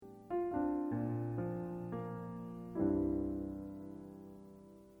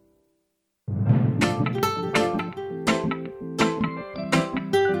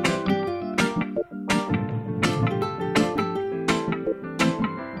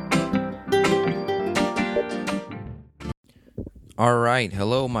All right.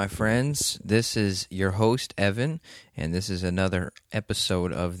 Hello, my friends. This is your host, Evan, and this is another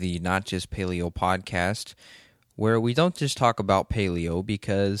episode of the Not Just Paleo podcast, where we don't just talk about paleo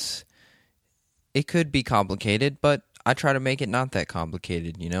because it could be complicated, but I try to make it not that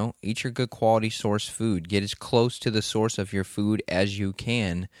complicated, you know? Eat your good quality source food. Get as close to the source of your food as you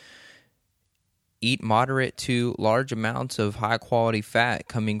can. Eat moderate to large amounts of high-quality fat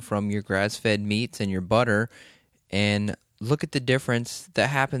coming from your grass-fed meats and your butter, and look at the difference that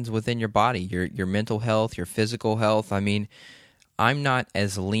happens within your body, your mental health, your physical health. I mean, I'm not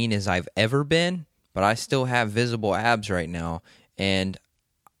as lean as I've ever been, but I still have visible abs right now, and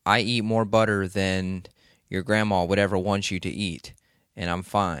I eat more butter than your grandma would ever want you to eat, and I'm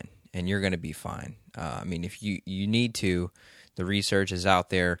fine, and you're going to be fine. I mean, if you need to, the research is out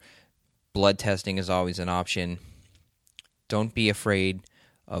there. Blood testing is always an option. Don't be afraid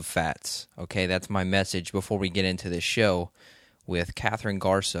of fats, okay? That's my message before we get into this show with Catherine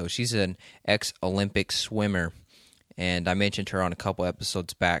Garceau. She's an ex-Olympic swimmer, and I mentioned her on a couple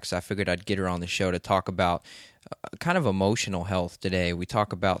episodes back, so I figured I'd get her on the show to talk about kind of emotional health today. We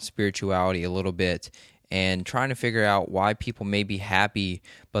talk about spirituality a little bit and trying to figure out why people may be happy,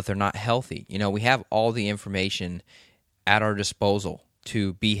 but they're not healthy. You know, we have all the information at our disposal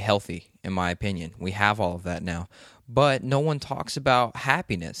to be healthy, in my opinion. We have all of that now. But no one talks about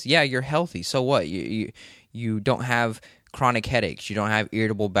happiness. Yeah, you're healthy. So what? You don't have chronic headaches. You don't have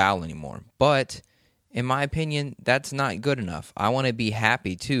irritable bowel anymore. But in my opinion, that's not good enough. I want to be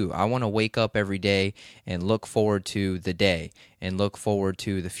happy too. I want to wake up every day and look forward to the day and look forward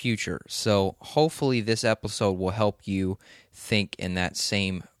to the future. So hopefully this episode will help you think in that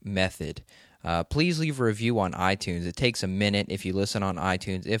same method. Please leave a review on iTunes. It takes a minute if you listen on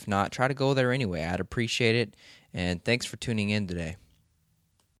iTunes. If not, try to go there anyway. I'd appreciate it. And thanks for tuning in today.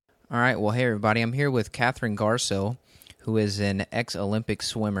 All right, well, hey, everybody. I'm here with Catherine Garceau, who is an ex-Olympic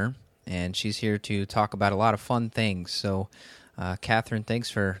swimmer, and she's here to talk about a lot of fun things. So, Catherine, thanks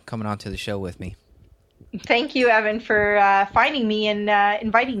for coming on to the show with me. Thank you, Evan, for finding me and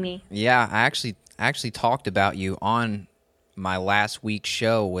inviting me. Yeah, I actually talked about you on my last week's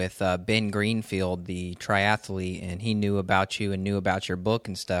show with Ben Greenfield, the triathlete, and he knew about you and knew about your book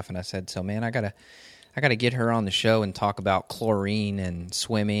and stuff. And I said, so, man, I gotta get her on the show and talk about chlorine and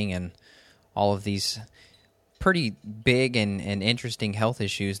swimming and all of these pretty big and interesting health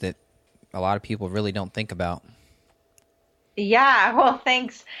issues that a lot of people really don't think about. Yeah, well,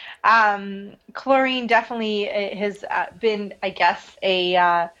 thanks. Chlorine definitely has been, I guess,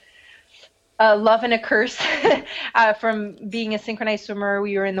 a love and a curse. From being a synchronized swimmer,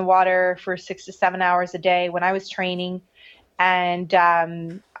 we were in the water for 6 to 7 hours a day when I was training. And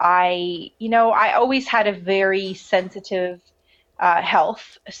I always had a very sensitive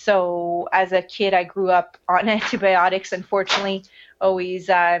health. So as a kid, I grew up on antibiotics, unfortunately,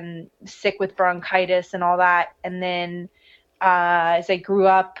 always sick with bronchitis and all that. And then as I grew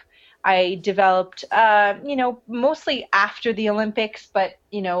up, I developed, mostly after the Olympics, but,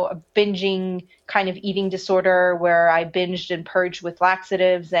 a binging kind of eating disorder where I binged and purged with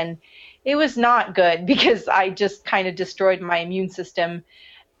laxatives. And it was not good because I just kind of destroyed my immune system.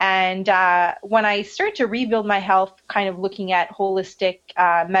 And when I started to rebuild my health, kind of looking at holistic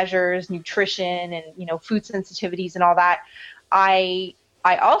measures, nutrition and, food sensitivities and all that, I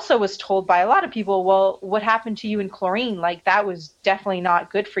also was told by a lot of people, well, what happened to you in chlorine? Like, that was definitely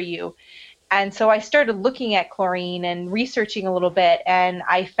not good for you. And so I started looking at chlorine and researching a little bit, and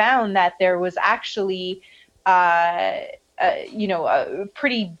I found that there was actually, a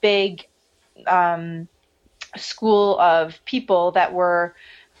pretty big school of people that were,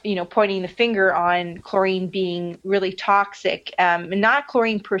 pointing the finger on chlorine being really toxic. Not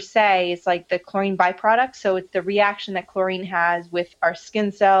chlorine per se, it's like the chlorine byproduct. So it's the reaction that chlorine has with our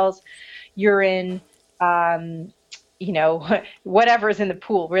skin cells, urine, whatever's in the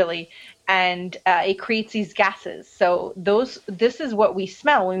pool, really. And it creates these gases. So this is what we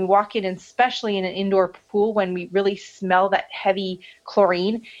smell when we walk in, and especially in an indoor pool, when we really smell that heavy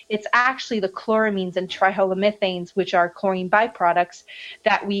chlorine. It's actually the chloramines and trihalomethanes, which are chlorine byproducts,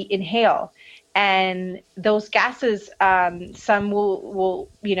 that we inhale. And those gases, some will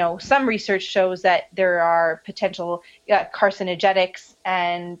some research shows that there are potential carcinogenics,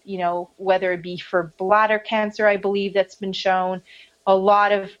 and, whether it be for bladder cancer, I believe that's been shown, a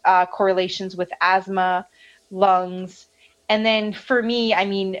lot of correlations with asthma, lungs. And then for me, I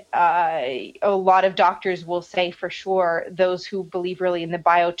mean, a lot of doctors will say for sure, those who believe really in the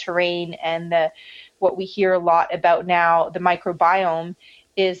bioterrain and what we hear a lot about now, the microbiome,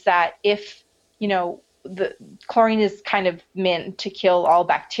 is that if, the chlorine is kind of meant to kill all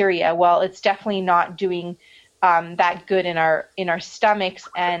bacteria, well, it's definitely not doing that good in our stomachs,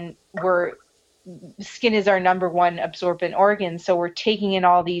 and skin is our number one absorbent organ, so we're taking in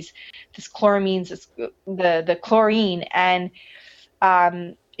all this chloramines, the chlorine, and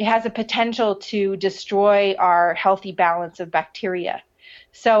it has a potential to destroy our healthy balance of bacteria.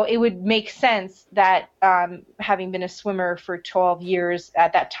 So it would make sense that, having been a swimmer for 12 years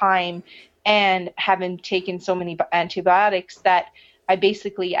at that time and having taken so many antibiotics, that I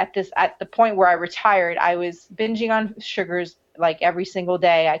basically, at the point where I retired, I was binging on sugars like every single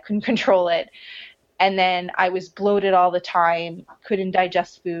day. I couldn't control it. And then I was bloated all the time, couldn't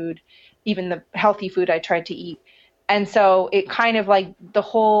digest food, even the healthy food I tried to eat. And so it kind of like the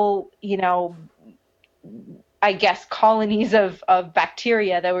whole, I guess, colonies of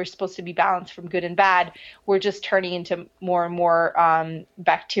bacteria that were supposed to be balanced from good and bad were just turning into more and more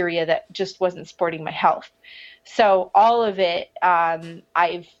bacteria that just wasn't supporting my health. So all of it,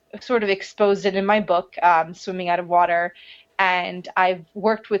 I've sort of exposed it in my book, Swimming Out of Water. And I've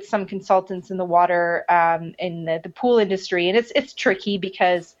worked with some consultants in the water, in the pool industry. And it's tricky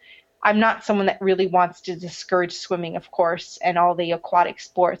because I'm not someone that really wants to discourage swimming, of course, and all the aquatic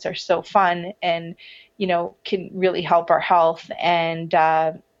sports are so fun and, can really help our health and,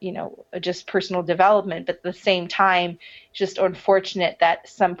 just personal development. But at the same time, just unfortunate that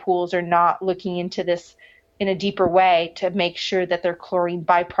some pools are not looking into this in a deeper way to make sure that their chlorine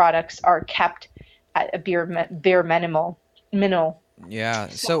byproducts are kept at a bare minimal. Yeah.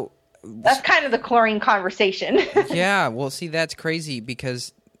 So that's kind of the chlorine conversation. yeah. Well, see, that's crazy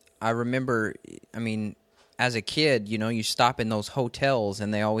because I remember, as a kid, you stop in those hotels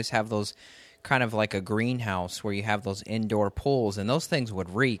and they always have those kind of like a greenhouse where you have those indoor pools, and those things would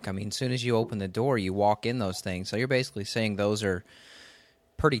reek. As soon as you open the door, you walk in those things. So you're basically saying those are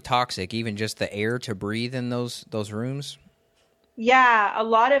pretty toxic, even just the air to breathe in those rooms. Yeah, a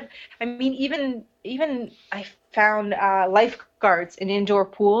lot of, even I found lifeguards in indoor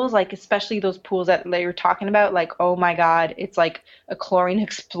pools, like especially those pools that they were talking about, like, oh my God, it's like a chlorine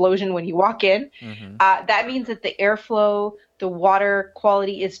explosion when you walk in. Mm-hmm. That means that the airflow, the water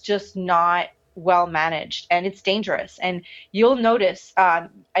quality is just not well managed, and it's dangerous. And you'll notice, I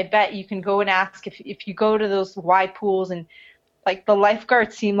bet you can go and ask if you go to those wide pools and like the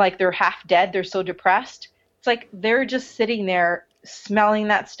lifeguards seem like they're half dead, they're so depressed. It's like they're just sitting there smelling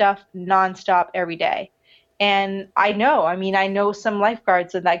that stuff nonstop every day. And I know some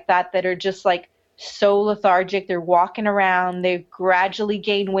lifeguards like that are just like so lethargic. They're walking around, they gradually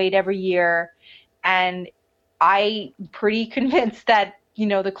gain weight every year. And I'm pretty convinced that,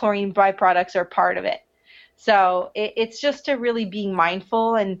 the chlorine byproducts are part of it. So it's just to really being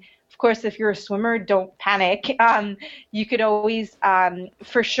mindful. And of course, if you're a swimmer, don't panic. You could always,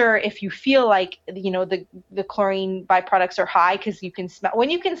 for sure, if you feel like, the chlorine byproducts are high, because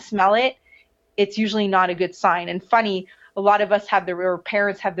when you can smell it, it's usually not a good sign. And funny, a lot of us or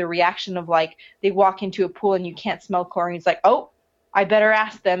parents have the reaction of like, they walk into a pool and you can't smell chlorine. It's like, oh, I better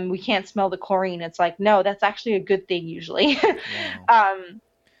ask them. We can't smell the chlorine. It's like, no, that's actually a good thing usually. Wow.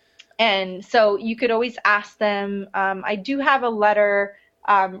 And so you could always ask them. I do have a letter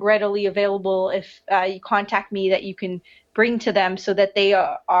readily available if you contact me that you can bring to them so that they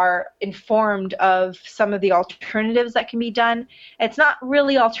are informed of some of the alternatives that can be done. It's not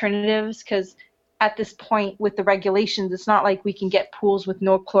really alternatives because at this point with the regulations, it's not like we can get pools with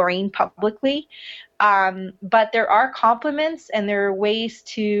no chlorine publicly. But there are complements and there are ways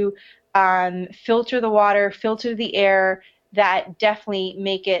to filter the water, filter the air that definitely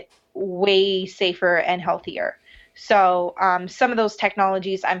make it way safer and healthier. So some of those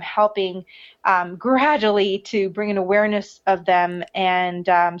technologies I'm helping gradually to bring an awareness of them and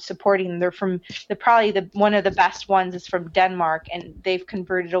supporting them. They're from one of the best ones is from Denmark, and they've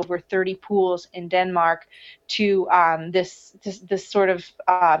converted over 30 pools in Denmark to this sort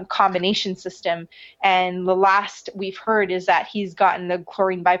of combination system. And the last we've heard is that he's gotten the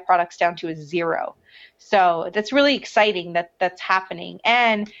chlorine byproducts down to a 0. So that's really exciting that that's happening.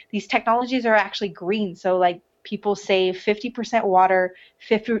 And these technologies are actually green. So like people save 50% water,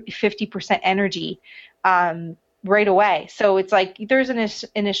 50% energy right away. So it's like there's an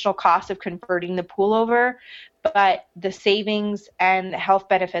initial cost of converting the pool over, but the savings and the health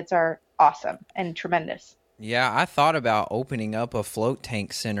benefits are awesome and tremendous. Yeah, I thought about opening up a float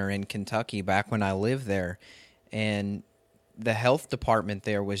tank center in Kentucky back when I lived there, and the health department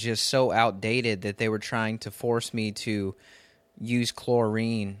there was just so outdated that they were trying to force me to use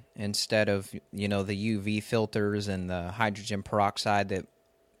chlorine instead of, the UV filters and the hydrogen peroxide that,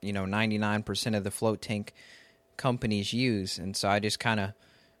 99% of the float tank companies use. And so I just kind of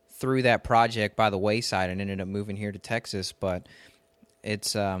threw that project by the wayside and ended up moving here to Texas. But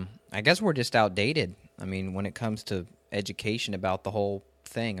it's, I guess we're just outdated. I mean, when it comes to education about the whole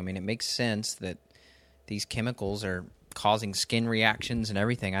thing, I mean, it makes sense that these chemicals are causing skin reactions and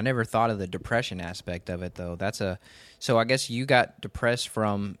everything. I never thought of the depression aspect of it, though. So I guess you got depressed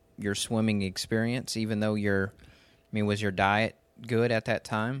from your swimming experience, even though was your diet good at that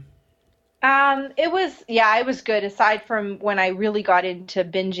time? It was good aside from when I really got into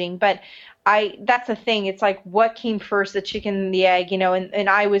binging, but that's the thing. It's like what came first, the chicken and the egg, and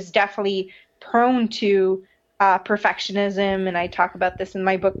I was definitely prone to perfectionism, and I talk about this in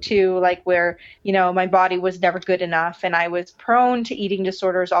my book too, like where, my body was never good enough, and I was prone to eating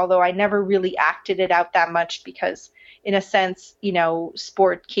disorders, although I never really acted it out that much because in a sense,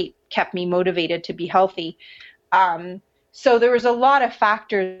 sport kept me motivated to be healthy. Um, so there was a lot of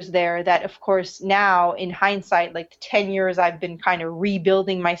factors there that, of course, now in hindsight, like the 10 years I've been kind of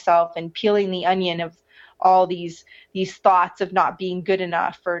rebuilding myself and peeling the onion of all these thoughts of not being good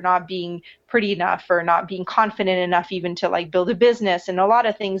enough or not being pretty enough or not being confident enough even to like build a business and a lot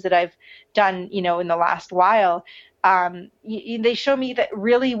of things that I've done, in the last while. They show me that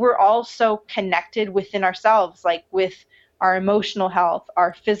really we're all so connected within ourselves, like with our emotional health,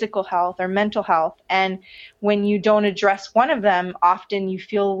 our physical health, our mental health. And when you don't address one of them, often you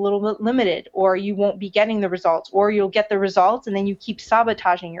feel a little bit limited, or you won't be getting the results, or you'll get the results and then you keep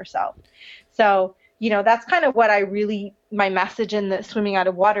sabotaging yourself. So, that's kind of what my message in the swimming out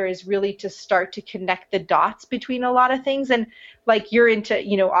of water is really to start to connect the dots between a lot of things. And like you're into,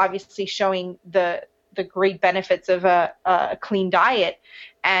 obviously showing the great benefits of a clean diet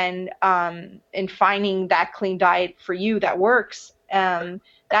and finding that clean diet for you that works.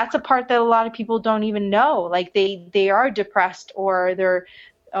 That's a part that a lot of people don't even know. Like they are depressed or they're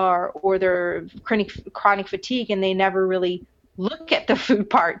chronic fatigue and they never really look at the food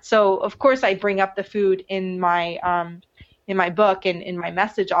part. So of course I bring up the food in my book and in my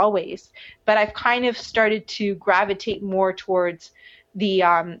message always, but I've kind of started to gravitate more towards the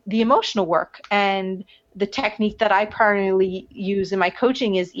emotional work, and the technique that I primarily use in my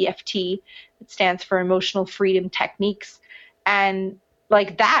coaching is EFT. It stands for Emotional Freedom Techniques. And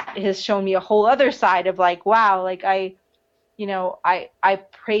like that has shown me a whole other side of like, wow, like I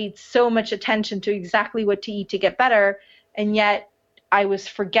paid so much attention to exactly what to eat to get better. And yet I was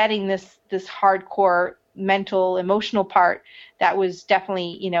forgetting this hardcore mental, emotional part that was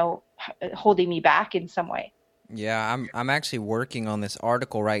definitely, holding me back in some way. Yeah, I'm actually working on this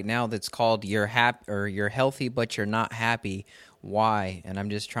article right now that's called "You're Healthy but You're Not Happy. Why?" And I'm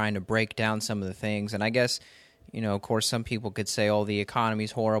just trying to break down some of the things. And I guess, of course, some people could say, "Oh, the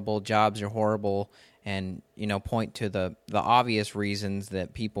economy's horrible, jobs are horrible," and point to the obvious reasons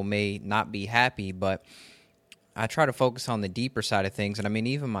that people may not be happy. But I try to focus on the deeper side of things. And I mean,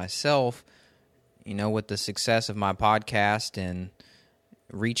 even myself, with the success of my podcast and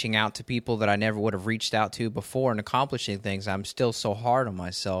reaching out to people that I never would have reached out to before and accomplishing things, I'm still so hard on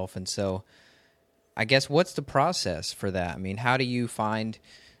myself. And so I guess what's the process for that? I mean, how do you find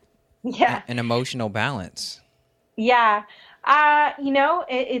an emotional balance? Yeah.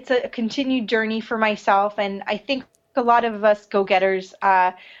 It's a continued journey for myself. And I think a lot of us go-getters,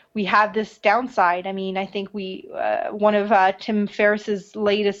 we have this downside. I mean, I think one of Tim Ferriss's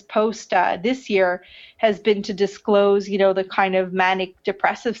latest post this year has been to disclose, the kind of manic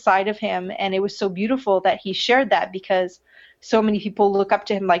depressive side of him. And it was so beautiful that he shared that because so many people look up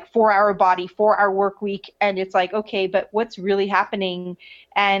to him like 4-hour body, 4-hour work week. And it's like, okay, but what's really happening?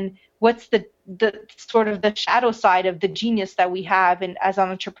 And what's the sort of the shadow side of the genius that we have as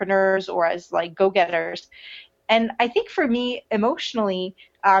entrepreneurs or as like go-getters? And I think for me, emotionally,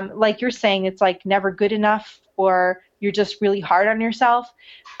 like you're saying, it's like never good enough or you're just really hard on yourself.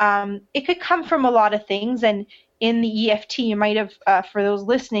 It could come from a lot of things. And in the EFT, you might have, for those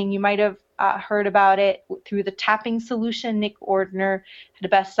listening, you might have heard about it through the tapping solution. Nick Ordner had a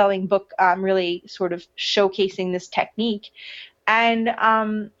best-selling book really sort of showcasing this technique.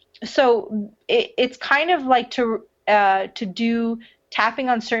 And so it's kind of like to do tapping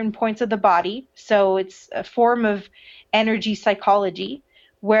on certain points of the body. So it's a form of energy psychology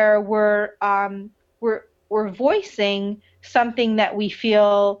where we're voicing something that we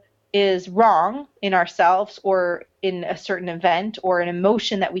feel is wrong in ourselves or in a certain event or an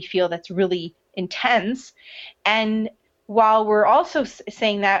emotion that we feel that's really intense. And while we're also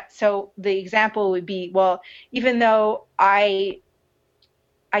saying that, so the example would be, well, even though I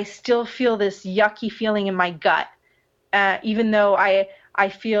still feel this yucky feeling in my gut, even though I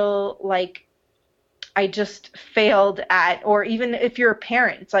feel like I just failed at, or even if you're a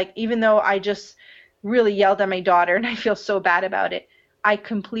parent, it's like, even though I just really yelled at my daughter and I feel so bad about it, I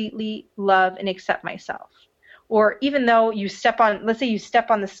completely love and accept myself. Or even though you step on, let's say you step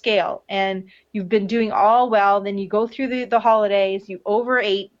on the scale and you've been doing all well, then you go through the holidays, you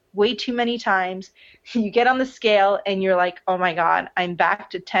overate way too many times, you get on the scale and you're like, oh my God, I'm back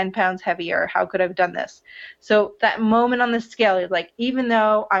to 10 pounds heavier. How could I have done this? So that moment on the scale, you're like, even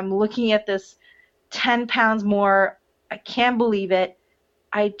though I'm looking at this 10 pounds more, I can't believe it.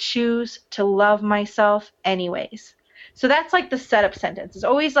 I choose to love myself anyways. So that's like the setup sentence. It's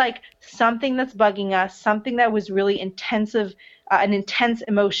always like something that's bugging us, something that was really intensive, an intense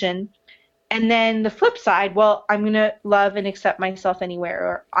emotion. And then the flip side, well, I'm going to love and accept myself anywhere,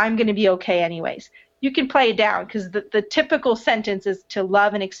 or I'm going to be okay anyways. You can play it down because the typical sentence is to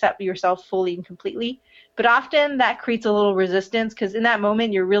love and accept yourself fully and completely. But often that creates a little resistance because in that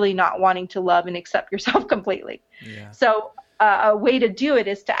moment, you're really not wanting to love and accept yourself completely. Yeah. So a way to do it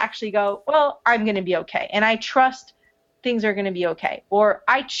is to actually go, well, I'm going to be okay. And I trust things are going to be okay. Or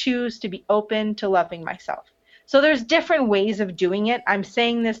I choose to be open to loving myself. So there's different ways of doing it. I'm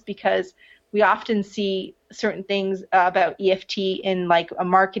saying this because we often see certain things about EFT in like a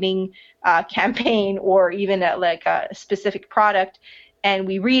marketing campaign or even like a specific product. And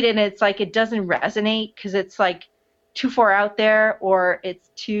we read it and it's like it doesn't resonate because it's like too far out there or it's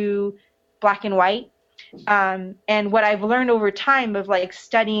too black and white. And what I've learned over time of like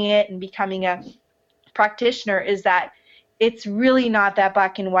studying it and becoming a practitioner is that it's really not that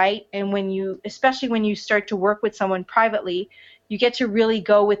black and white. And when you, especially when you start to work with someone privately, you get to really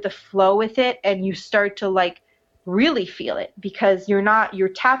go with the flow with it and you start to like really feel it because you're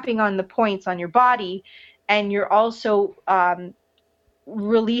tapping on the points on your body and you're also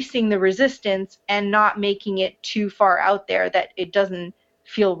releasing the resistance and not making it too far out there that it doesn't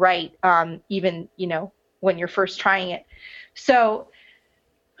feel right, even, when you're first trying it. So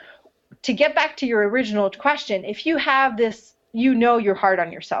to get back to your original question, if you have this, you're hard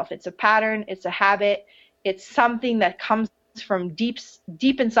on yourself. It's a pattern, it's a habit, it's something that comes from deep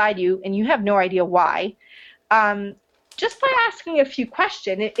inside you and you have no idea why. Just by asking a few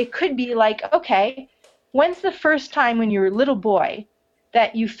questions, it could be like, okay, when's the first time when you were a little boy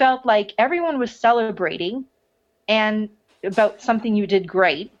that you felt like everyone was celebrating and about something you did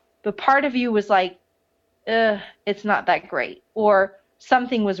great, but part of you was like, it's not that great, or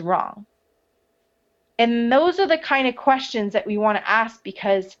something was wrong? And those are the kind of questions that we want to ask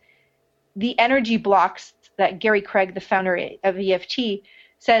because the energy blocks that Gary Craig, the founder of EFT,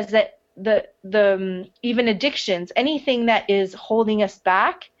 says that the even addictions, anything that is holding us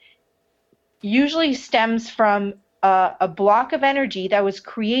back, usually stems from a block of energy that was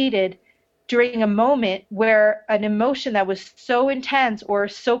created during a moment where an emotion that was so intense or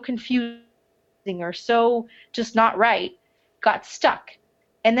so confusing or so just not right got stuck.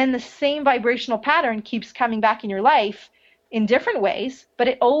 And then the same vibrational pattern keeps coming back in your life in different ways, but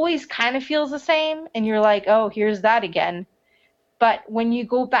it always kind of feels the same. And you're like, oh, here's that again. But when you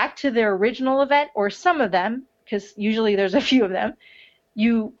go back to the original event, or some of them, because usually there's a few of them,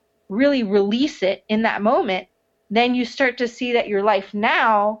 you really release it in that moment, then you start to see that your life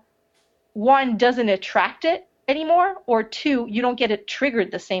now, one, doesn't attract it anymore, or two, you don't get it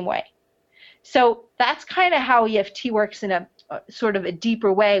triggered the same way. So that's kind of how EFT works in a sort of a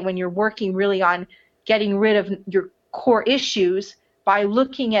deeper way when you're working really on getting rid of your core issues by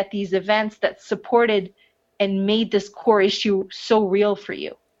looking at these events that supported and made this core issue so real for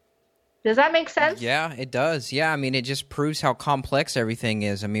you. Does that make sense? Yeah, it does. Yeah, I mean, it just proves how complex everything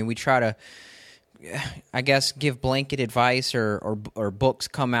is. I mean, we try to, I guess, give blanket advice or books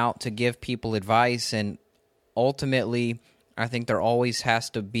come out to give people advice, and ultimately, I think there always has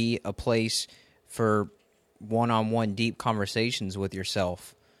to be a place for one-on-one deep conversations with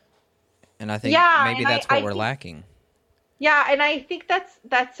yourself. And I think maybe that's what we're lacking. Yeah, and I think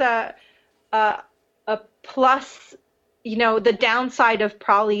that's a plus, the downside of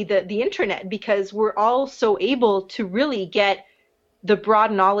probably the internet, because we're all so able to really get the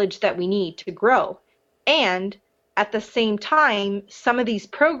broad knowledge that we need to grow. And at the same time, some of these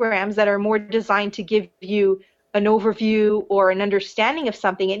programs that are more designed to give you an overview or an understanding of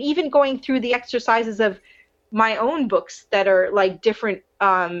something, and even going through the exercises of my own books that are like different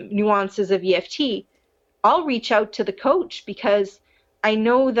nuances of EFT, I'll reach out to the coach because I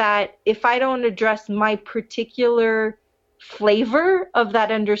know that if I don't address my particular flavor of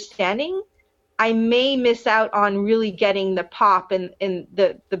that understanding, I may miss out on really getting the pop and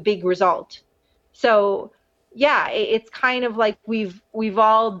the big result. So yeah, it's kind of like we've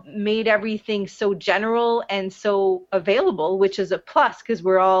all made everything so general and so available, which is a plus because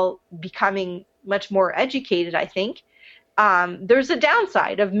we're all becoming much more educated, I think. There's a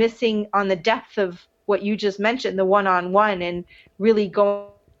downside of missing on the depth of what you just mentioned, the one-on-one, and really going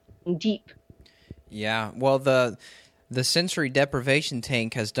deep. Yeah. Well, the sensory deprivation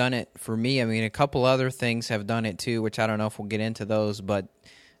tank has done it for me. I mean, a couple other things have done it too, which I don't know if we'll get into those, but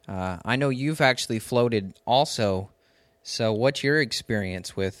I know you've actually floated also. So, what's your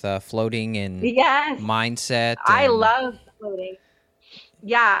experience with floating and Yes, mindset I and love floating.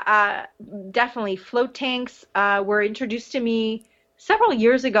 Yeah, definitely. Float tanks were introduced to me several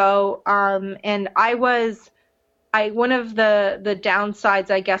years ago, and I one of the downsides,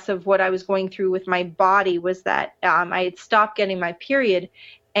 I guess, of what I was going through with my body was that I had stopped getting my period,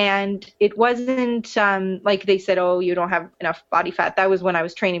 and it wasn't like they said, oh, you don't have enough body fat. That was when I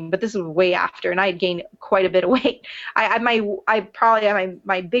was training, but this was way after, and I had gained quite a bit of weight. I probably at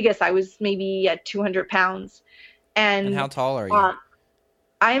my biggest, I was maybe at 200 pounds, how and tall are you? uh,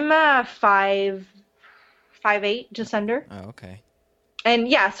 I'm 5'8", just under. Oh, okay. And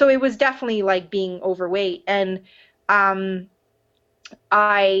yeah, so it was definitely like being overweight. And um,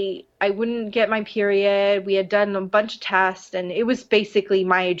 I wouldn't get my period. We had done a bunch of tests, and it was basically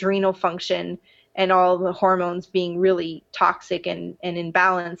my adrenal function and all the hormones being really toxic and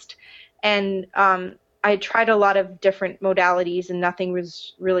imbalanced. And I tried a lot of different modalities, and nothing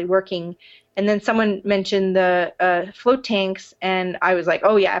was really working. And then someone mentioned the float tanks, and I was like,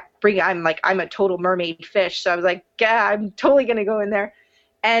 "Oh yeah, bring it." I'm a total mermaid fish, so I was like, "Yeah, I'm totally gonna go in there."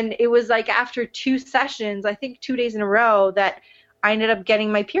 And it was like after 2 sessions, I think 2 days in a row, that I ended up getting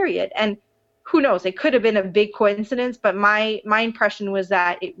my period. And who knows, it could have been a big coincidence, but my impression was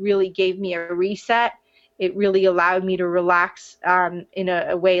that it really gave me a reset. It really allowed me to relax in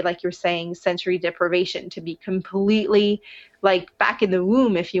a way, like you're saying, sensory deprivation, to be completely like back in the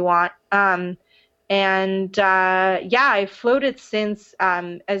womb, if you want. And yeah, I floated since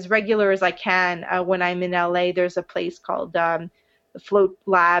as regular as I can. When I'm in LA, there's a place called the Float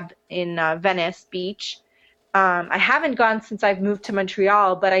Lab in Venice Beach. I haven't gone since I've moved to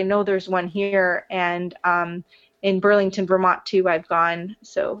Montreal, but I know there's one here, and in Burlington, Vermont too. I've gone,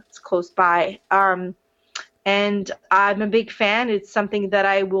 so it's close by. And I'm a big fan. It's something that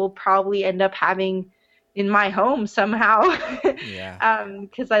I will probably end up having in my home somehow, Yeah.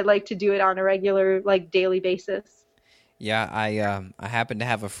 because I like to do it on a regular, like daily basis. Yeah, I happen to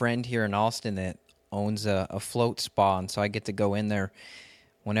have a friend here in Austin that owns a float spa, and so I get to go in there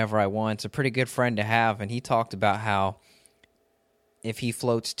whenever I want. It's a pretty good friend to have, and he talked about how if he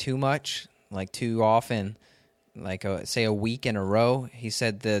floats too much, like too often, like say a week in a row, he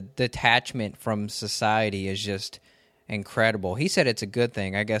said the detachment from society is just incredible. He said it's a good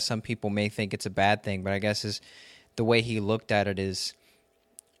thing. I guess some people may think it's a bad thing, but I guess the way he looked at it is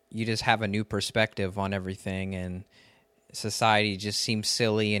you just have a new perspective on everything, and society just seems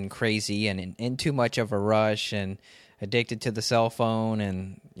silly and crazy and in too much of a rush and addicted to the cell phone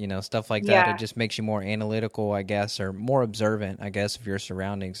and stuff like that. It Yeah. just makes you more analytical, I guess, or more observant, I guess, of your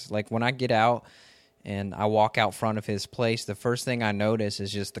surroundings. Like when I get out and I walk out front of his place, the first thing I notice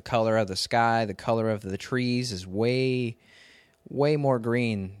is just the color of the sky. The color of the trees is way more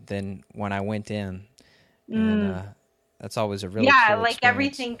green than when I went in, and Mm. that's always a really Yeah, cool like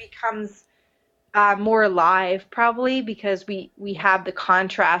experience. everything becomes more alive, probably because we have the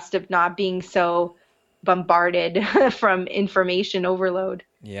contrast of not being so bombarded from information overload.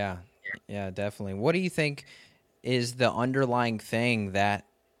 Yeah, yeah, definitely. What do you think is the underlying thing that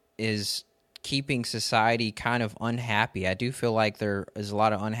is keeping society kind of unhappy? I do feel like there is a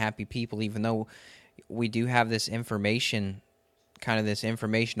lot of unhappy people, even though we do have this information, kind of this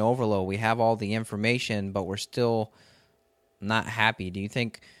information overload. We have all the information, but we're still not happy. Do you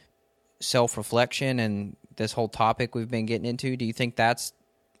think self-reflection and this whole topic we've been getting into, do you think that's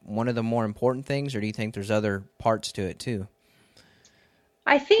one of the more important things, or do you think there's other parts to it too?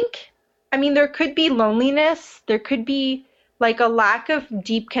 I think, I mean, there could be loneliness. There could be like a lack of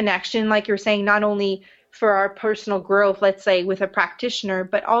deep connection, like you're saying, not only for our personal growth, let's say with a practitioner,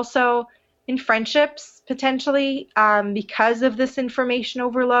 but also in friendships potentially, because of this information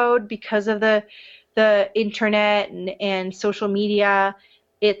overload, because of the internet and social media.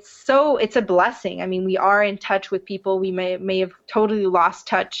 It's a blessing. I mean, we are in touch with people we may have totally lost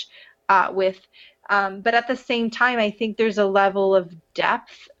touch with. But at the same time, I think there's a level of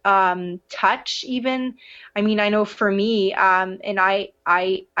depth, touch even. I mean, I know for me, and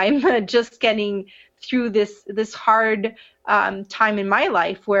I'm just getting through this hard time in my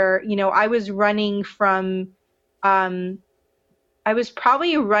life where, um, I was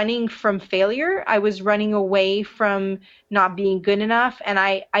probably running from failure. I was running away from not being good enough, and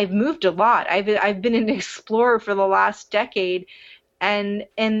I've moved a lot. I've been an explorer for the last decade, and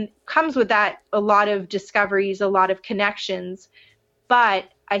comes with that a lot of discoveries, a lot of connections. But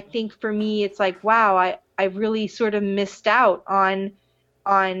I think for me, it's like, wow, I really sort of missed out on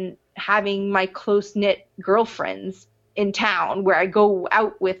having my close knit girlfriends in town where I go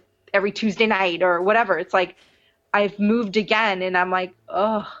out with every Tuesday night or whatever. It's like I've moved again, and I'm like,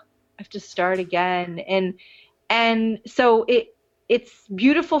 oh, I have to start again. And so it's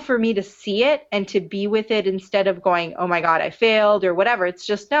beautiful for me to see it and to be with it instead of going, oh my God, I failed or whatever. It's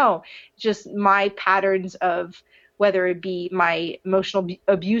just no, just my patterns of whether it be my emotional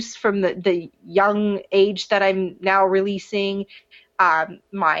abuse from the young age that I'm now releasing,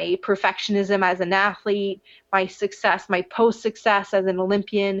 my perfectionism as an athlete, my success, my post-success as an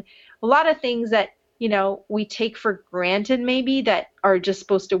Olympian, a lot of things that, we take for granted maybe that are just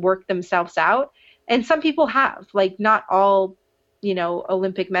supposed to work themselves out. And some people have, like not all,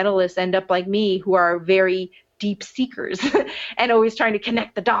 Olympic medalists end up like me who are very deep seekers and always trying to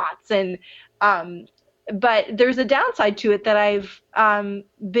connect the dots. And, but there's a downside to it that I've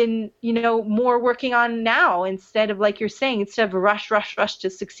been, more working on now instead of, like you're saying, instead of rush to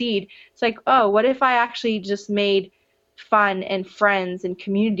succeed. It's like, oh, what if I actually just made fun and friends and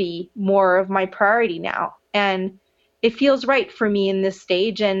community more of my priority now? And it feels right for me in this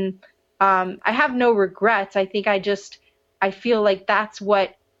stage. And I have no regrets. I think I feel like that's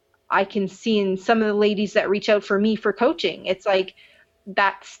what I can see in some of the ladies that reach out for me for coaching. It's like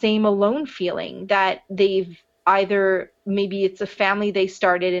that same alone feeling that they've either, maybe it's a family they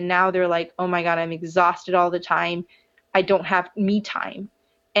started and now they're like, oh my God, I'm exhausted all the time. I don't have me time.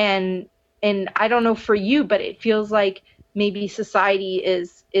 And I don't know for you, but it feels like maybe society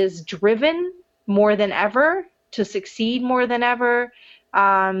is driven more than ever to succeed more than ever.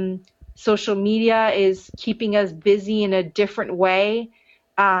 Social media is keeping us busy in a different way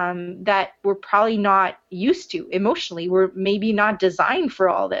that we're probably not used to emotionally. We're maybe not designed for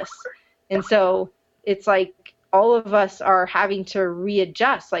all this. And so it's like all of us are having to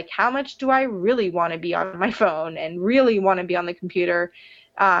readjust. Like, how much do I really want to be on my phone and really want to be on the computer?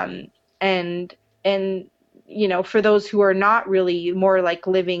 And for those who are not really more like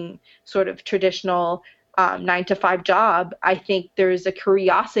living sort of traditional 9-to-5 job, I think there's a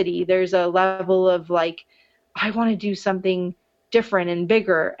curiosity. There's a level of like, I want to do something different and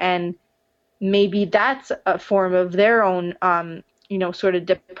bigger. And maybe that's a form of their own, sort of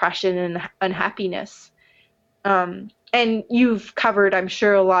depression and unhappiness. And you've covered, I'm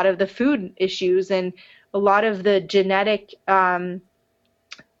sure, a lot of the food issues and a lot of the genetic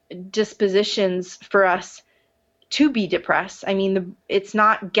dispositions for us to be depressed. I mean, it's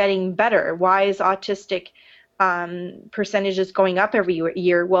not getting better. Why is autistic percentages going up every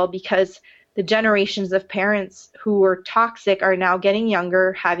year? Well, because the generations of parents who were toxic are now getting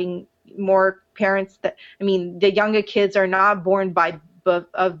younger, having more parents the younger kids are not born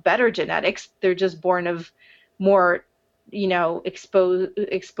of better genetics. They're just born of more,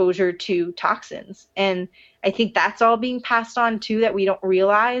 exposure to toxins. And I think that's all being passed on too, that we don't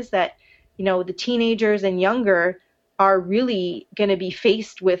realize that, the teenagers and younger are really going to be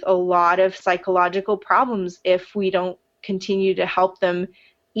faced with a lot of psychological problems if we don't continue to help them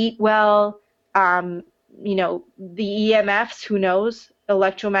eat well. The EMFs, who knows,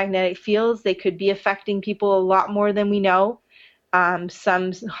 electromagnetic fields, they could be affecting people a lot more than we know. Some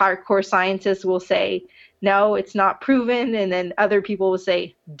hardcore scientists will say, no, it's not proven. And then other people will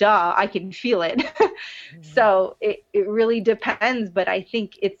say, duh, I can feel it. So it really depends. But I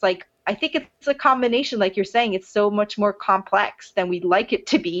think it's a combination, like you're saying. It's so much more complex than we'd like it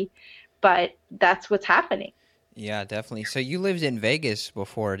to be, but that's what's happening. Yeah, definitely. So you lived in Vegas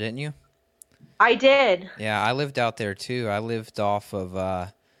before, didn't you? I did. Yeah, I lived out there too. I lived off of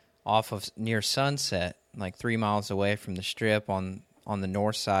near Sunset, like 3 miles away from the Strip on the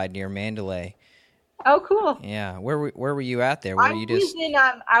north side near Mandalay. Oh, cool. Yeah, where were you at there? I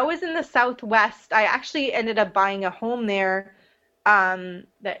was in the Southwest. I actually ended up buying a home there.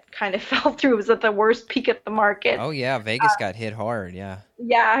 That kind of fell through. It was at the worst peak of the market. Oh yeah, Vegas got hit hard. Yeah.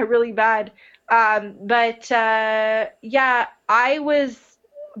 Yeah, really bad. But I was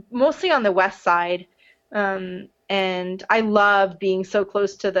mostly on the west side, and I love being so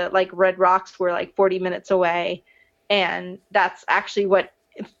close to the Red Rocks. We're 40 minutes away, and that's actually what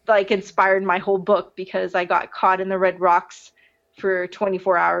inspired my whole book, because I got caught in the Red Rocks for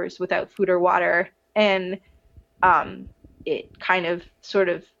 24 hours without food or water, and it kind of sort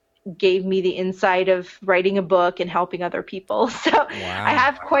of gave me the insight of writing a book and helping other people. So wow. I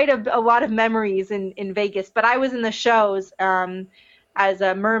have quite a lot of memories in Vegas, but I was in the shows as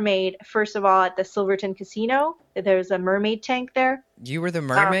a mermaid, first of all, at the Silverton Casino. There's a mermaid tank there. You were the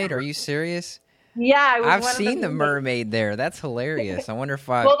mermaid? Are you serious? Yeah, I've seen the mermaid there. That's hilarious. I wonder if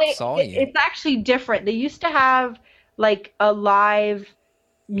I saw you. It's actually different. They used to have a live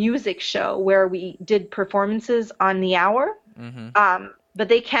music show where we did performances on the hour. Mm-hmm. but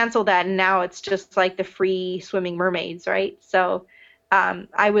they canceled that, and now it's just like the free swimming mermaids, right? So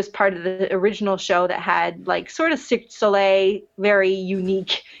I was part of the original show that had like sort of Cirque du Soleil, very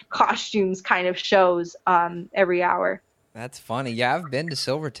unique costumes kind of shows every hour. That's funny. Yeah, I've been to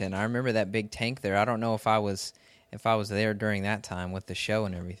Silverton. I remember that big tank there. I don't know if I was there during that time with the show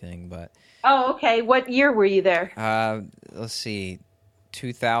and everything, but Oh, okay. What year were you there? let's see,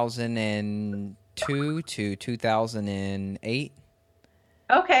 2002 to 2008.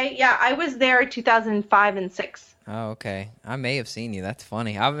 Okay, yeah, I was there 2005 and 6. Oh, okay. I may have seen you. That's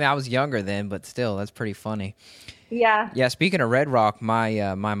funny. I mean, I was younger then, but still, that's pretty funny. Yeah. Yeah, speaking of Red Rock,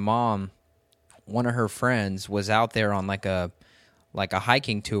 my mom, one of her friends was out there on like a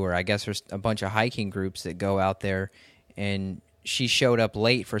hiking tour. I guess there's a bunch of hiking groups that go out there, and she showed up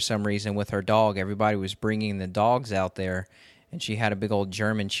late for some reason with her dog. Everybody was bringing the dogs out there, and she had a big old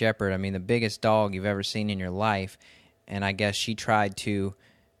German Shepherd. I mean, the biggest dog you've ever seen in your life. And I guess she tried to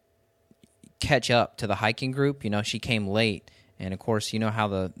catch up to the hiking group. You know, she came late, and of course, you know how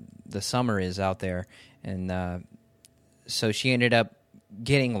the summer is out there, and so she ended up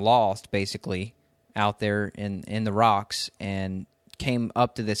getting lost basically out there in the rocks, and came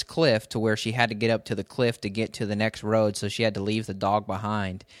up to this cliff to where she had to get up to the cliff to get to the next road, so she had to leave the dog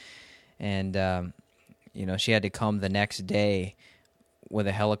behind, and you know, she had to come the next day with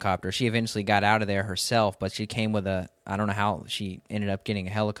a helicopter. She eventually got out of there herself, but she came with I don't know how she ended up getting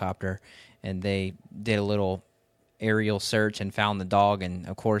a helicopter, and they did a little aerial search and found the dog, and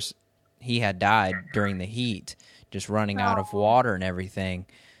of course he had died during the heat, just running out of water and everything.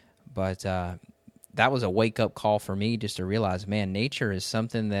 But that was a wake-up call for me, just to realize, man, nature is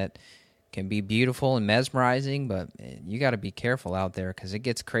something that can be beautiful and mesmerizing, but you got to be careful out there because it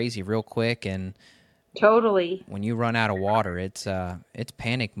gets crazy real quick, and Totally. when you run out of water, it's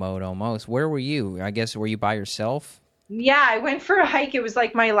panic mode almost. Where were you? I guess, were you by yourself? Yeah, I went for a hike. It was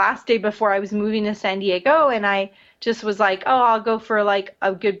like my last day before I was moving to San Diego, and I just was like, "Oh, I'll go for like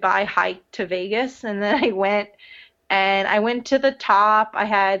a goodbye hike to Vegas." And then I went to the top. I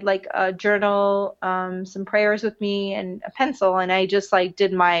had like a journal, some prayers with me and a pencil, and I just like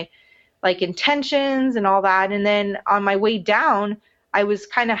did my like intentions and all that. And then on my way down, I was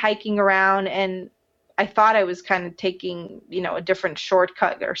kind of hiking around, and I thought I was kind of taking, a different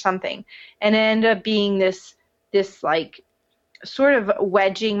shortcut or something. And it ended up being this like sort of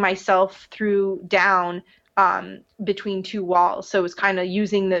wedging myself through down between two walls. So it was kind of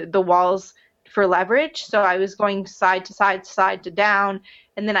using the walls for leverage. So I was going side to side, side to down,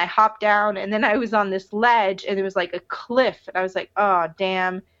 and then I hopped down, and then I was on this ledge, and it was like a cliff, and I was like, oh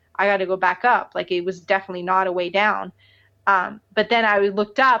damn, I got to go back up. Like it was definitely not a way down. But then I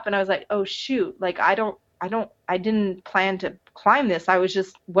looked up, and I was like, oh shoot, like I didn't plan to climb this. I was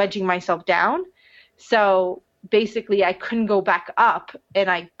just wedging myself down. So basically I couldn't go back up,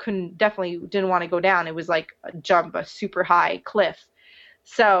 and I definitely didn't want to go down. It was like a super high cliff.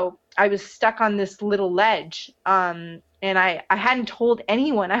 So I was stuck on this little ledge. And I hadn't told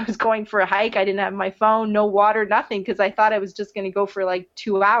anyone I was going for a hike. I didn't have my phone, no water, nothing, because I thought I was just going to go for like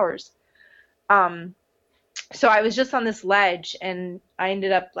 2 hours. So I was just on this ledge, and I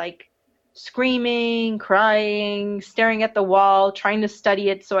ended up like screaming, crying, staring at the wall, trying to study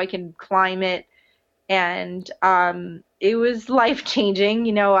it so I can climb it. And it was life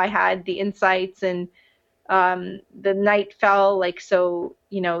changing. I had the insights, and the night fell like so.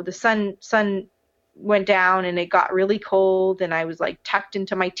 The sun went down, and it got really cold, and I was like tucked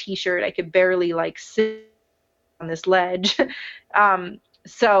into my t-shirt. I could barely like sit on this ledge.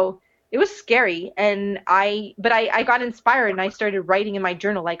 So it was scary, but I got inspired, and I started writing in my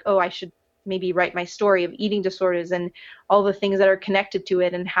journal like, oh, I should maybe write my story of eating disorders and all the things that are connected to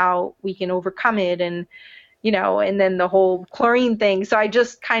it and how we can overcome it, and and then the whole chlorine thing. So I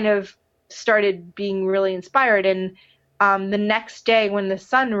just kind of started being really inspired, and the next day when the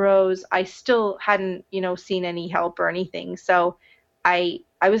sun rose, I still hadn't seen any help or anything. So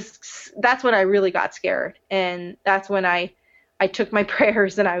that's when I really got scared, and that's when I took my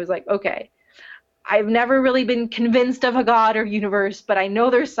prayers, and I was like, okay, I've never really been convinced of a God or universe, but I know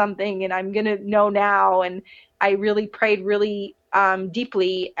there's something, and I'm going to know now. And I really prayed really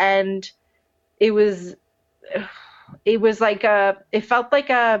deeply, and it was like it felt like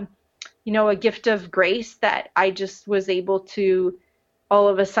a gift of grace that I just was able to all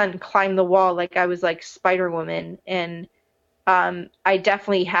of a sudden climb the wall like I was like Spider-Woman. And I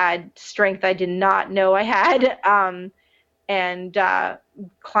definitely had strength I did not know I had. And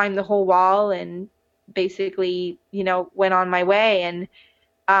climbed the whole wall, and basically, went on my way. And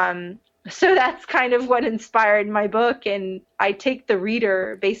so that's kind of what inspired my book. And I take the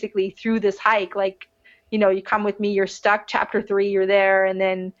reader basically through this hike, like you come with me, you're stuck. Chapter 3, you're there. And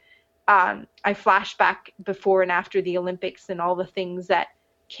then I flash back before and after the Olympics and all the things that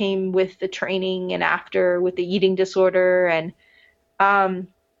came with the training and after with the eating disorder. And um,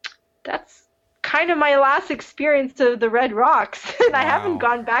 that's kind of my last experience of the Red Rocks. And I haven't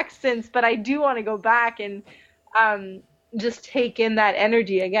Wow. gone back since, but I do want to go back and just take in that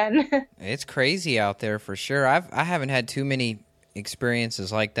energy again. It's crazy out there for sure. I haven't had too many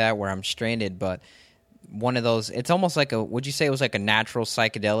experiences like that where I'm stranded, but one of those, it's almost like would you say it was like a natural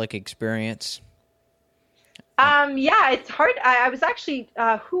psychedelic experience? Yeah, it's hard. I was actually,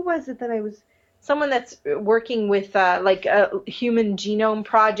 who was it that I was? Someone that's working with like human genome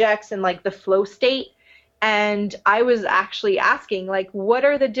projects and like the flow state. And I was actually asking, like, what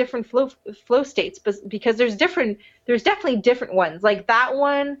are the different flow states? Because there's definitely different ones. Like that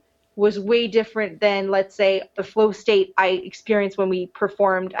one was way different than, let's say, the flow state I experienced when we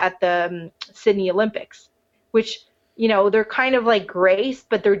performed at the Sydney Olympics, which they're kind of like grace,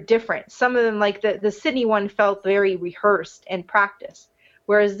 but they're different. Some of them, like the Sydney one, felt very rehearsed and practiced,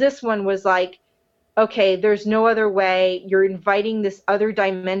 whereas this one was like, okay, there's no other way. You're inviting this other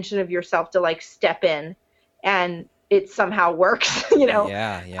dimension of yourself to like step in, and it somehow works,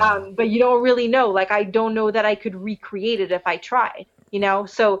 Yeah, yeah. But you don't really know. Like, I don't know that I could recreate it if I tried,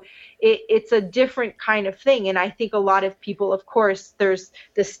 So it's a different kind of thing. And I think a lot of people, of course, there's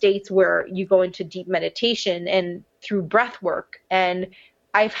the states where you go into deep meditation and through breath work. And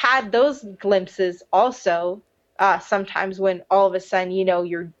I've had those glimpses also. Sometimes when all of a sudden,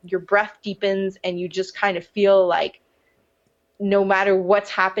 your breath deepens and you just kind of feel like no matter what's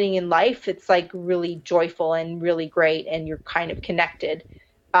happening in life, it's like really joyful and really great, and you're kind of connected.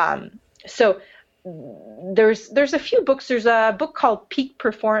 So there's a few books. There's a book called Peak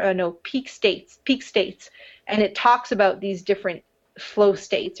States, and it talks about these different flow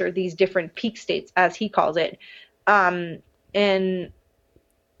states or these different peak states, as he calls it. And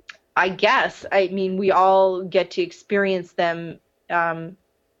I mean, we all get to experience them.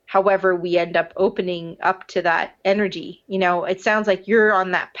 However, we end up opening up to that energy. It sounds like you're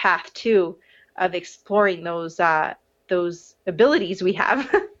on that path too, of exploring those abilities we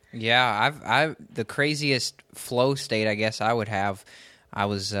have. Yeah, I've the craziest flow state I guess I would have. I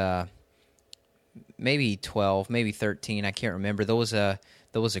was maybe 12, maybe 13. I can't remember. There was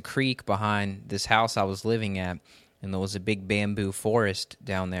a creek behind this house I was living at, and there was a big bamboo forest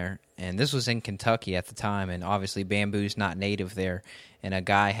down there. And this was in Kentucky at the time, and obviously bamboo's not native there. And a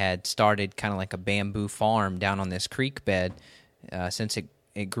guy had started kind of like a bamboo farm down on this creek bed since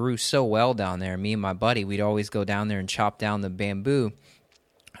it grew so well down there. Me and my buddy, we'd always go down there and chop down the bamboo.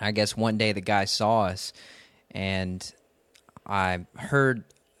 I guess one day the guy saw us, and I heard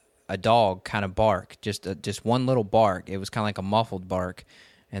a dog kind of bark, just one little bark. It was kind of like a muffled bark,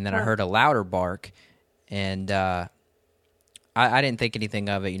 and then I heard a louder bark, and I didn't think anything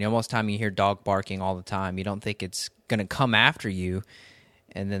of it. Most of the time you hear dog barking all the time. You don't think it's going to come after you,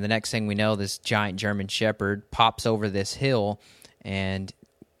 and then the next thing we know, this giant German Shepherd pops over this hill, and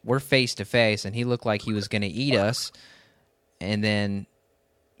we're face to face, and he looked like he was going to eat us, and then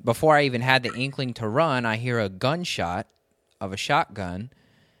before I even had the inkling to run, I hear a gunshot of a shotgun,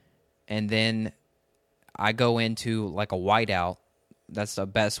 and then I go into like a whiteout. That's the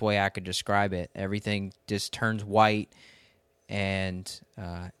best way I could describe it. Everything just turns white, and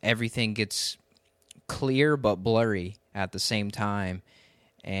everything gets clear but blurry at the same time.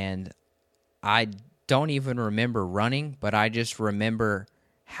 And I don't even remember running, but I just remember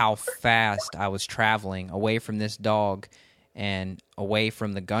how fast I was traveling away from this dog and away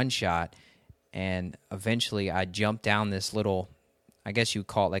from the gunshot, and eventually I jumped down this little, I guess you'd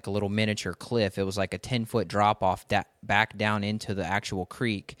call it like a little miniature cliff. It was like a 10-foot drop-off back down into the actual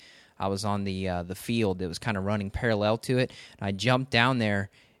creek. I was on the field that was kind of running parallel to it. I jumped down there,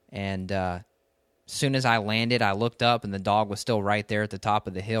 and as soon as I landed, I looked up, and the dog was still right there at the top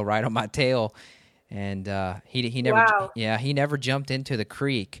of the hill, right on my tail. And he never, Wow. he never jumped into the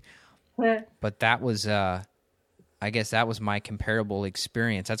creek. But that was, I guess that was my comparable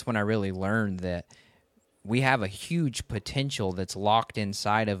experience. That's when I really learned that we have a huge potential that's locked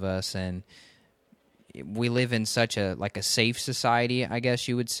inside of us, and we live in such a safe society, I guess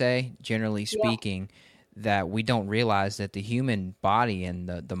you would say, generally speaking, that we don't realize that the human body and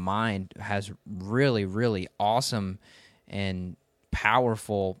the mind has really, really awesome and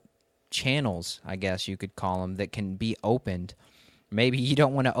powerful channels, I guess you could call them, that can be opened. Maybe you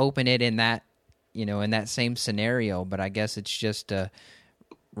don't want to open it in that, in that same scenario, but I guess it's just to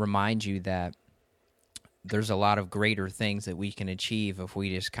remind you that there's a lot of greater things that we can achieve if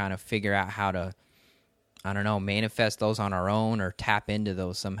we just kind of figure out how to I don't know, manifest those on our own or tap into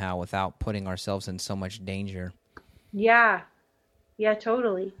those somehow without putting ourselves in so much danger. Yeah. Yeah,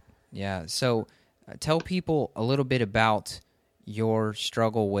 totally. Yeah. So tell people a little bit about your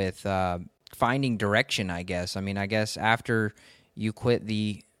struggle with finding direction, I guess. I mean, I guess after you quit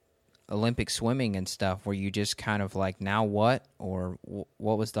the Olympic swimming and stuff, were you just kind of like, now what? Or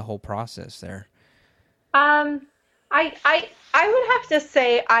what was the whole process there? Um, I would have to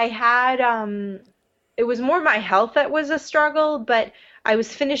say I had it was more my health that was a struggle, but I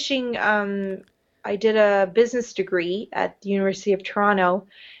was finishing I did a business degree at the University of Toronto,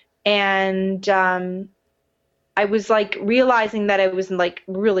 and I was like realizing that I was like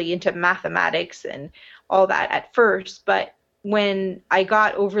really into mathematics and all that at first, but when I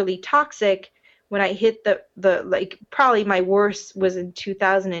got overly toxic, when I hit the like probably my worst was in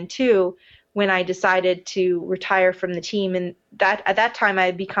 2002 when I decided to retire from the team, and that at that time I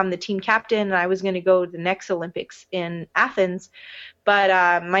had become the team captain and I was going to go to the next Olympics in Athens, but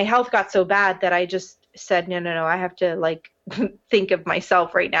my health got so bad that I just said, no, no, no, I have to like think of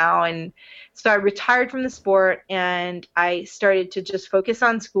myself right now. And so I retired from the sport and I started to just focus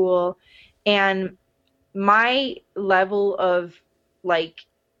on school. And my level of like,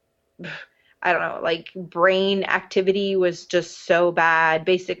 I don't know, like brain activity was just so bad.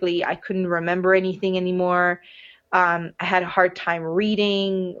 Basically, I couldn't remember anything anymore. I had a hard time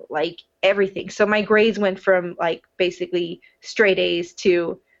reading, like everything. So my grades went from like basically straight A's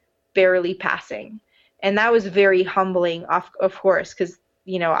to barely passing. And that was very humbling, of course, because,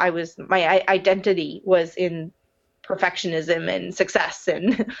 you know, my identity was in perfectionism and success.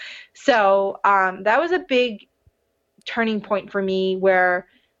 And so that was a big turning point for me where,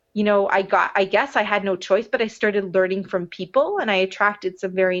 you know, I guess I had no choice, but I started learning from people and I attracted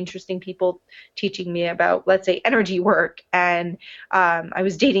some very interesting people teaching me about, let's say, energy work. And I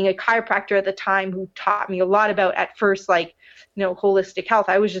was dating a chiropractor at the time who taught me a lot about, at first, like, you know, holistic health.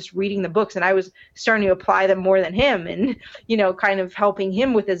 I was just reading the books and I was starting to apply them more than him and, you know, kind of helping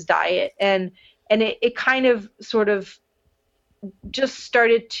him with his diet. And it kind of sort of just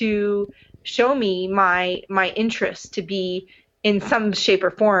started to show me my interest to be in some shape or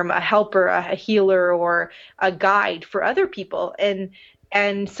form a helper, a healer, or a guide for other people.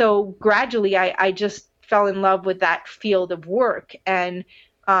 And so gradually I just fell in love with that field of work. And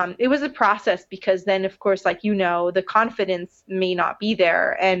it was a process because then, of course, like, you know, the confidence may not be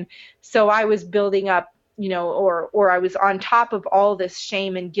there. And so I was building up, you know, or I was on top of all this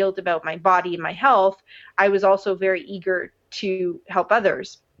shame and guilt about my body and my health. I was also very eager to help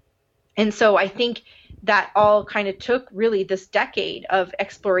others. And so I think that all kind of took really this decade of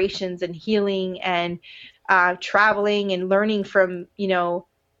explorations and healing and traveling and learning from, you know,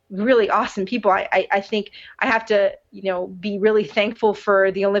 really awesome people. I think I have to, you know, be really thankful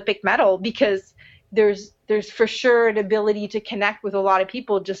for the Olympic medal because there's for sure an ability to connect with a lot of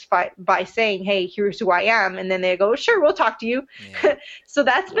people just by saying, hey, here's who I am. And then they go, sure, we'll talk to you. Yeah. So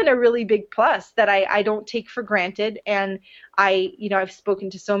that's been a really big plus that I don't take for granted. And you know, I've spoken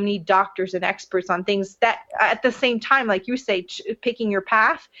to so many doctors and experts on things that at the same time, like you say, picking your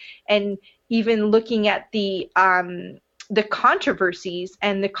path and even looking at the controversies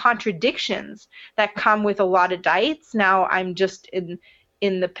and the contradictions that come with a lot of diets. Now I'm just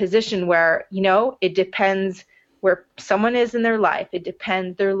in the position where, you know, it depends where someone is in their life. It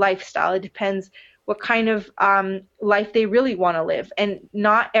depends their lifestyle. It depends what kind of life they really want to live. And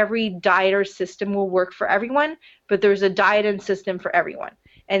not every diet or system will work for everyone, but there's a diet and system for everyone.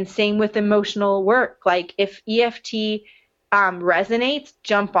 And same with emotional work. Like if EFT resonates,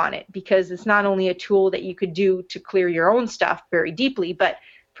 jump on it because it's not only a tool that you could do to clear your own stuff very deeply, but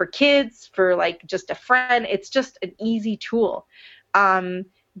for kids, for like just a friend, it's just an easy tool.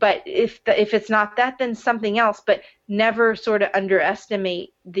 But if it's not that, then something else. But never sort of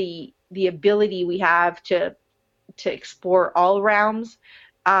underestimate the ability we have to explore all realms.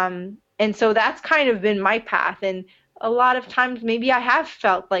 And so that's kind of been my path. And a lot of times maybe I have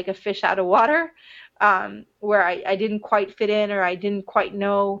felt like a fish out of water, where I didn't quite fit in or I didn't quite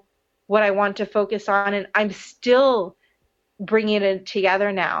know what I want to focus on. And I'm still bringing it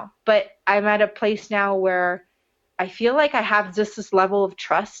together now. But I'm at a place now where I feel like I have just this level of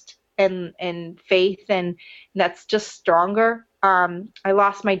trust and faith, and that's just stronger. I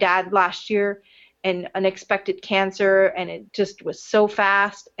lost my dad last year and unexpected cancer, and it just was so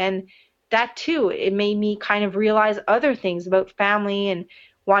fast. And that too, it made me kind of realize other things about family and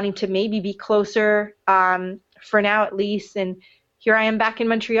wanting to maybe be closer, for now at least. And here I am back in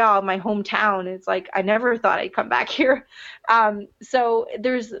Montreal, my hometown. It's like I never thought I'd come back here. So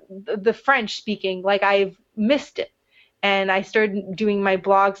there's the French speaking, like I've missed it. and I started doing my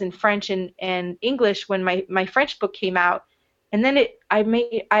blogs in French and English when my French book came out. And then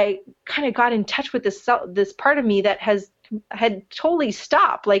I kind of got in touch with this part of me that had totally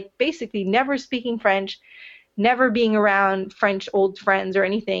stopped, like basically never speaking French, never being around French old friends or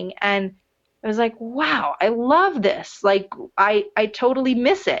anything. And I was like, wow, I love this. Like I totally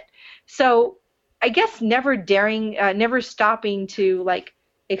miss it. So I guess never stopping to like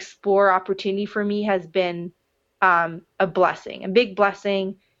explore opportunity for me has been a blessing, a big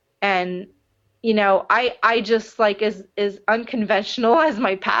blessing. And I just like as unconventional as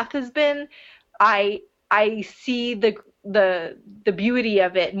my path has been, I see the beauty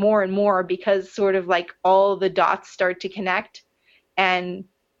of it more and more because sort of like all the dots start to connect, and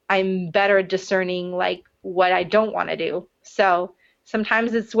I'm better at discerning like what I don't want to do. So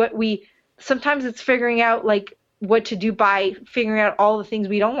sometimes sometimes it's figuring out like what to do by figuring out all the things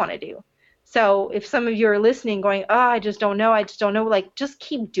we don't want to do. So if some of you are listening going, oh, I just don't know, like just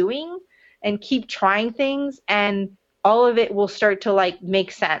keep doing and keep trying things, and all of it will start to like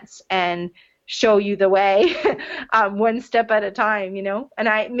make sense and show you the way, one step at a time,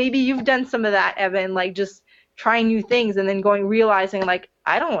 And maybe you've done some of that, Evan, like just trying new things and then realizing like,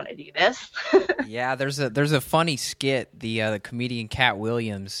 I don't want to do this. Yeah, there's a funny skit, the comedian Cat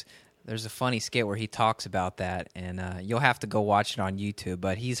Williams. There's a funny skit where he talks about that, and you'll have to go watch it on YouTube.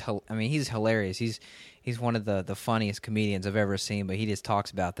 But he's hilarious. He's one of the funniest comedians I've ever seen. But he just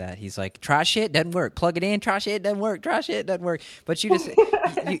talks about that. He's like, try shit, doesn't work. Plug it in, try shit, doesn't work. Try shit, doesn't work. But you just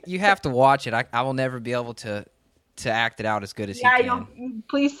you have to watch it. I will never be able to act it out as good as he can.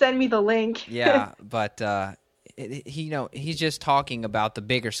 Please send me the link. Yeah, but he's just talking about the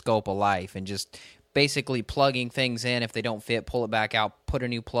bigger scope of life and just basically plugging things in. If they don't fit, pull it back out, put a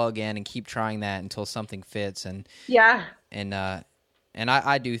new plug in, and keep trying that until something fits. And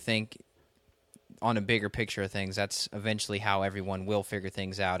I do think on a bigger picture of things, that's eventually how everyone will figure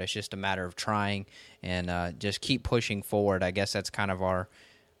things out. It's just a matter of trying and just keep pushing forward. I guess that's kind of our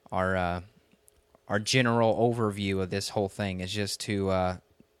general overview of this whole thing, is just to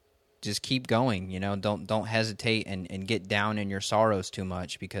just keep going. Don't hesitate and get down in your sorrows too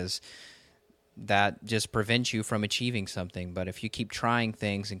much, because that just prevents you from achieving something. But if you keep trying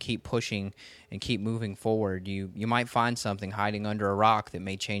things and keep pushing and keep moving forward, you might find something hiding under a rock that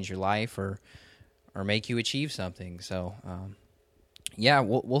may change your life or make you achieve something. So,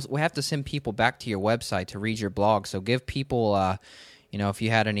 we'll have to send people back to your website to read your blog. So give people, if you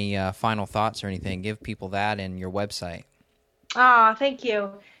had any final thoughts or anything, give people that and your website. Oh, thank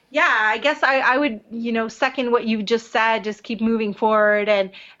you. Yeah, I guess I would, second what you just said. Just keep moving forward,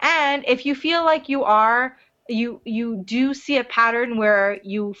 and if you feel like you do see a pattern where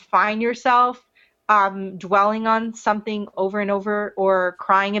you find yourself dwelling on something over and over, or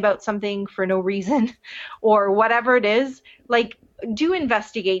crying about something for no reason, or whatever it is, like, do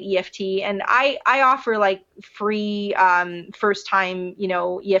investigate EFT. And I offer like free first time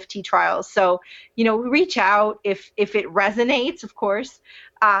EFT trials. So reach out if it resonates, of course.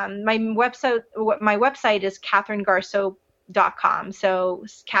 My website is CatherineGarceau.com. So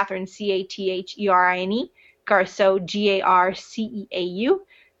Catherine, Catherini, Garceau,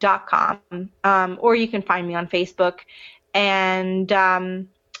 Garceau.com. Or you can find me on Facebook. And I'm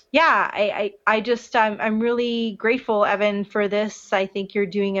really grateful, Evan, for this. I think you're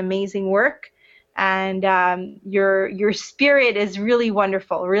doing amazing work, and your spirit is really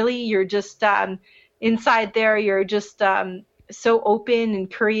wonderful. Really, you're just inside there. You're just so open and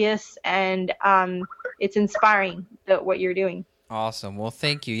curious, and it's inspiring what you're doing. Awesome. Well,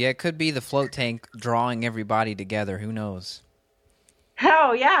 thank you. Yeah, it could be the float tank drawing everybody together. Who knows?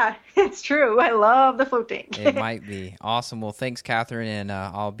 Oh, yeah, it's true. I love the float tank. It might be. Awesome. Well, thanks, Catherine, and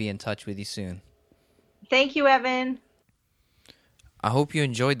I'll be in touch with you soon. Thank you, Evan. I hope you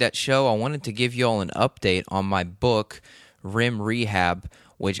enjoyed that show. I wanted to give you all an update on my book, REM Rehab,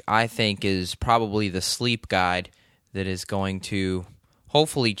 which I think is probably the sleep guide that is going to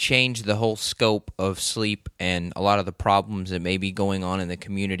hopefully change the whole scope of sleep and a lot of the problems that may be going on in the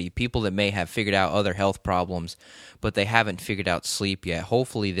community. People that may have figured out other health problems, but they haven't figured out sleep yet.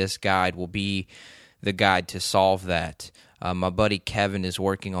 Hopefully this guide will be the guide to solve that. My buddy Kevin is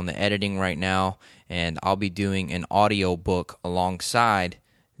working on the editing right now, and I'll be doing an audio book alongside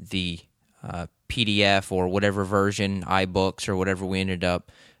the PDF or whatever version, iBooks or whatever we ended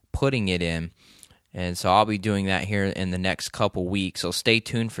up putting it in. And so I'll be doing that here in the next couple weeks. So stay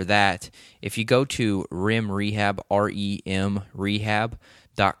tuned for that. If you go to REM Rehab, REM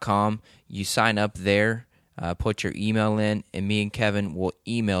Rehab.com, you sign up there, put your email in, and me and Kevin will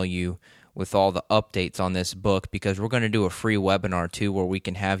email you with all the updates on this book, because we're going to do a free webinar too where we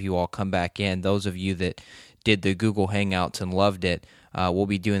can have you all come back in. Those of you that did the Google Hangouts and loved it, we'll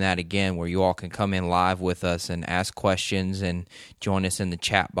be doing that again, where you all can come in live with us and ask questions and join us in the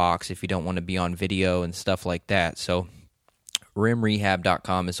chat box if you don't want to be on video and stuff like that. So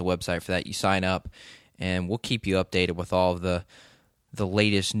rimrehab.com is the website for that. You sign up, and we'll keep you updated with all of the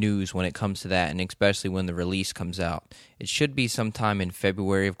latest news when it comes to that, and especially when the release comes out. It should be sometime in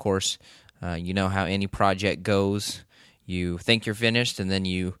February, of course. You know how any project goes. You think you're finished, and then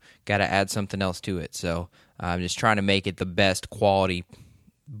you got to add something else to it. So I'm just trying to make it the best quality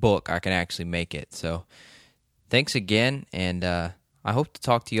book I can actually make it. So thanks again, and I hope to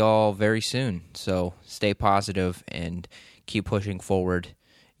talk to you all very soon. So stay positive and keep pushing forward.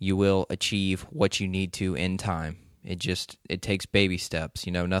 You will achieve what you need to in time. It takes baby steps.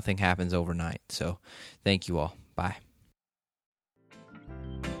 You know, nothing happens overnight. So thank you all. Bye.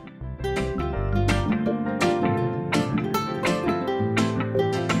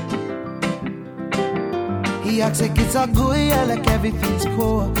 He acts like it's a good, yeah, like everything's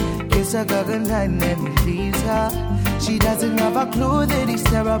cool. Kiss her girl and then he leaves her. She doesn't have a clue that he's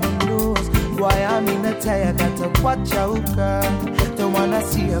terrible news. Why I'm in a tie, I gotta watch out, girl. Don't wanna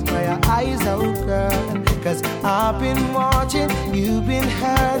see her cry her eyes out, girl. Cause I've been watching, you've been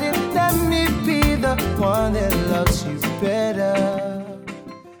hurting.